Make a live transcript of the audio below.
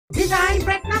Did I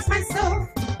recognize myself?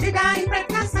 Did I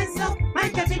recognize myself?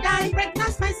 Michael, did I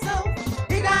recognize myself?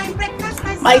 Did I recognize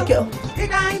myself? Michael.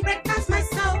 Did I recognize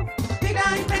myself? Did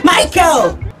I recognize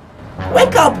Michael!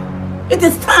 Wake up! It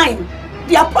is time!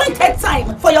 The appointed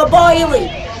time for your boiling!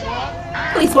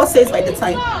 Please, what says by the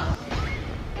time?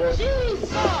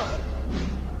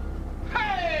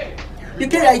 You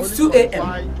get it, it's 2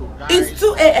 a.m. It's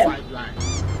 2 a.m.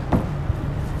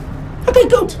 Okay,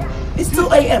 good. It's 2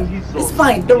 a.m. It's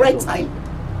fine, the right time.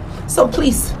 So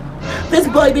please, this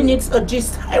boiby needs a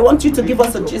gist. I want you to give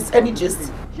us a gist, any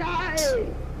gist.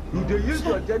 You dey use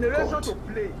your generation to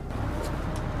play.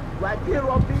 You are doing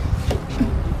rubbish.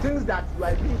 Things that you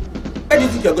are doing. Where do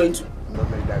you think you're going to?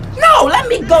 No, let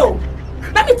me go.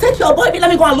 Let me take your boiby. Let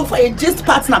me go and look for a gist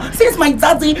partner. Since my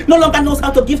daddy no longer knows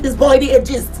how to give his boiby a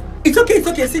gist. It's okay, it's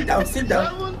okay. Sit down, sit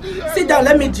down. Sit down,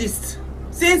 let me gist.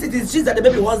 Since it is gist that the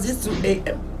baby wants, this 2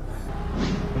 a.m.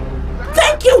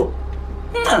 Thank you.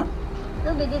 Don't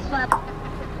be this one.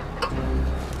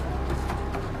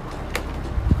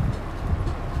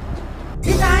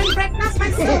 Did I recognize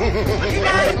myself? Did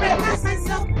I recognize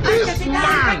myself? Did I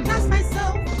recognize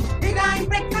myself? Did I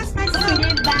recognize myself?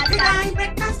 Did I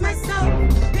recognize myself?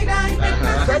 Did I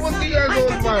recognize myself? 70 years old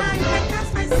man. Did I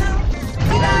recognize myself?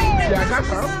 Did I recognize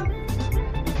myself?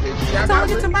 I told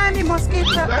you to buy me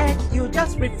mosquito egg, you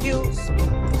just refuse.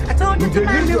 I told you to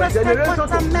buy me respect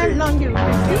watermelon, you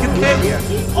refuse. You came here.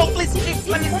 Hopefully, sleep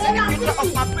when you see the future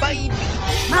of my baby.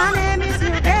 My name is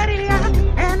Liberia,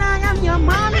 and I am your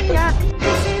mommy.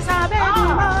 This is our baby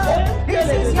mom. This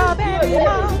is your baby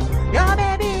mom. Your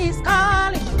baby is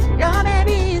calling. Your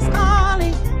baby is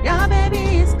calling. Your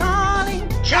baby is calling.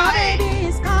 Your baby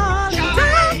is calling.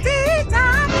 Daddy,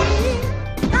 daddy,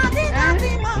 daddy,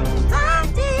 daddy, mom.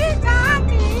 Daddy,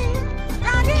 daddy,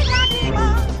 daddy, daddy,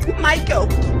 mom. Michael,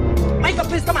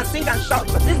 please come and sing and shout,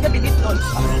 because this baby needs noise.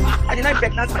 I did not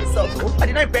recognize myself. I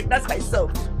did not recognize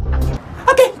myself.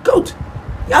 Okay, good.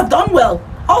 You have done well.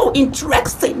 Oh,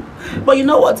 interesting. But you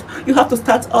know what? You have to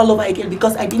start all over again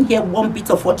because I didn't hear one bit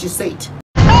of what you said.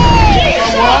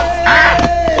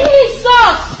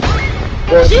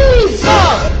 Jesus!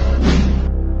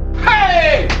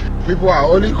 Hey! People are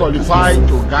only qualified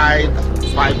to guide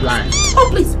 5 lines. Oh,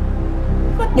 please.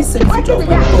 Let me say the job.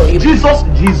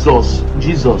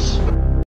 Jesus.